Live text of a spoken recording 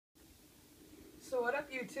So what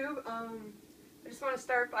up, YouTube? I just want to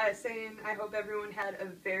start by saying I hope everyone had a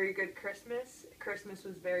very good Christmas. Christmas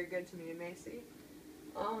was very good to me and Macy.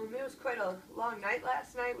 It was quite a long night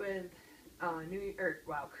last night with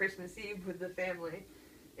Christmas Eve with the family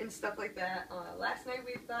and stuff like that. Last night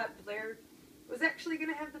we thought Blaire was actually going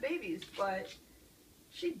to have the babies, but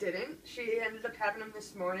she didn't. She ended up having them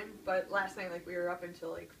this morning, but last night we were up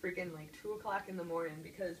until freaking 2 o'clock in the morning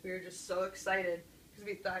because we were just so excited because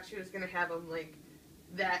we thought she was going to have them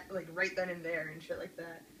right then and there and shit like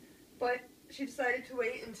that. But she decided to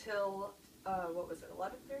wait until, what was it,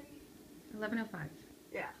 11:30? 11:05.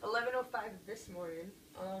 Yeah, 11:05 this morning.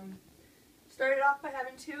 Started off by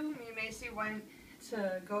having two. Me and Macy went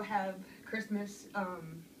to go have Christmas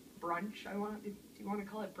brunch. Do you want to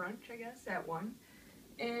call it brunch, I guess, at 1.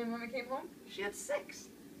 And when we came home, she had 6.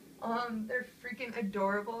 They're freaking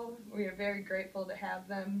adorable. We are very grateful to have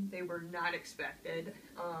them. They were not expected.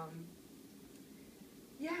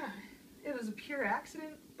 Yeah, it was a pure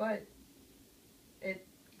accident, but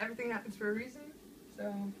everything happens for a reason.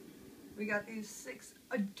 So we got these 6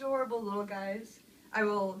 adorable little guys. I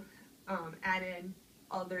will add in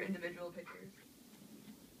all their individual pictures.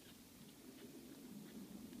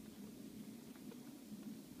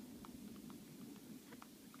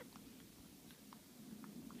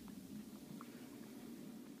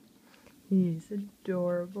 He's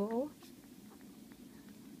adorable.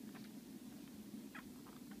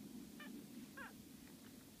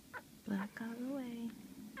 Black all the way.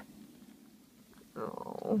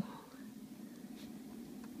 Oh.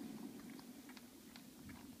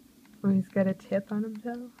 Oh, he's got a tip on him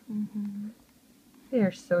though. Mm-hmm. They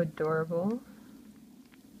are so adorable.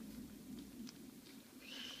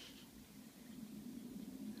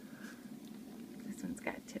 This one's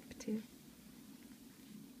got a tip too.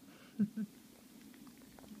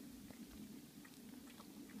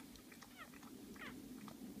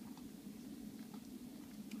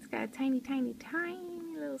 It's got a tiny, tiny,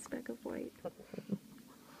 tiny little speck of white.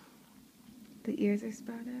 The ears are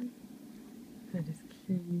spotted. That is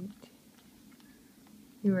cute.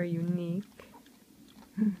 You are unique.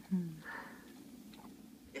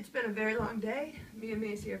 It's been a very long day. Me and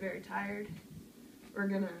Macy are very tired. We're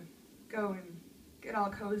gonna go and get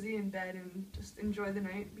all cozy in bed and just enjoy the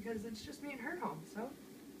night because it's just me and her home. So,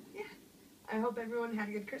 yeah. I hope everyone had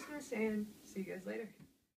a good Christmas and see you guys later.